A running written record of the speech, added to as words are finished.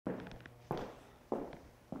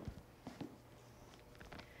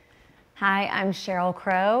Hi, I'm Sheryl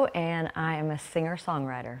Crow, and I am a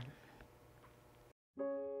singer-songwriter.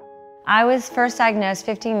 I was first diagnosed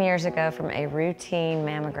 15 years ago from a routine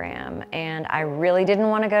mammogram, and I really didn't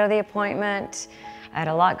want to go to the appointment. I had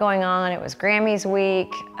a lot going on. It was Grammys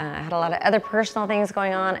week. I had a lot of other personal things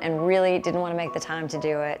going on and really didn't want to make the time to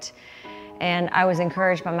do it. And I was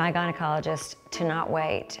encouraged by my gynecologist to not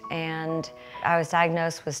wait. And I was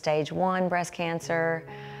diagnosed with stage 1 breast cancer,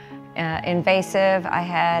 invasive. I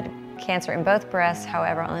had cancer in both breasts.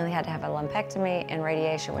 However, I only had to have a lumpectomy and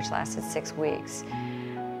radiation, which lasted 6 weeks.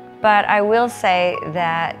 But I will say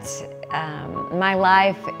that my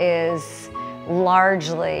life is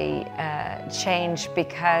largely changed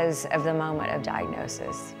because of the moment of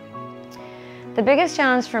diagnosis. The biggest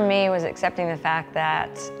challenge for me was accepting the fact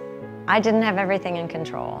that I didn't have everything in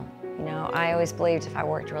control. You know, I always believed if I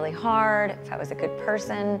worked really hard, if I was a good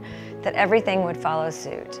person, that everything would follow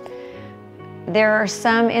suit. There are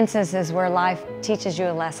some instances where life teaches you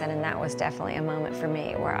a lesson, and that was definitely a moment for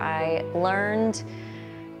me where I learned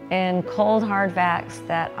in cold, hard facts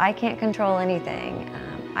that I can't control anything.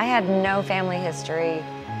 I had no family history.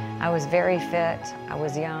 I was very fit, I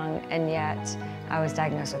was young, and yet I was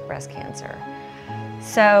diagnosed with breast cancer.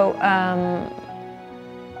 So,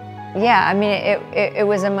 yeah, I mean, it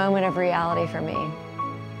was a moment of reality for me.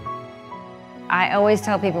 I always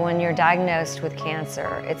tell people when you're diagnosed with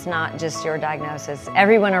cancer, it's not just your diagnosis.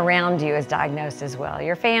 Everyone around you is diagnosed as well.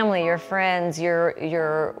 Your family, your friends, your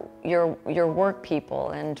work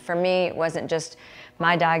people. And for me, it wasn't just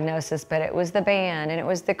my diagnosis, but it was the band and it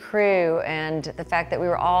was the crew and the fact that we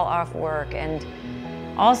were all off work. And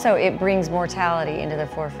also it brings mortality into the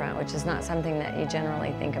forefront, which is not something that you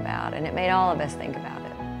generally think about. And it made all of us think about it.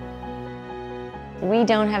 We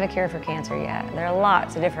don't have a cure for cancer yet. There are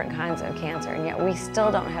lots of different kinds of cancer, and yet we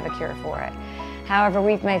still don't have a cure for it. However,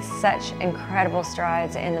 we've made such incredible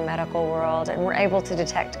strides in the medical world, and we're able to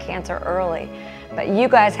detect cancer early. But you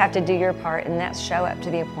guys have to do your part, and that's show up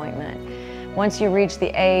to the appointment. Once you reach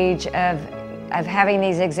the age of having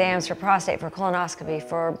these exams for prostate, for colonoscopy,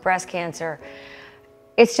 for breast cancer,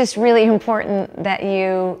 it's just really important that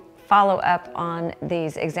you follow up on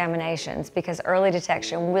these examinations because early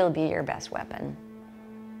detection will be your best weapon.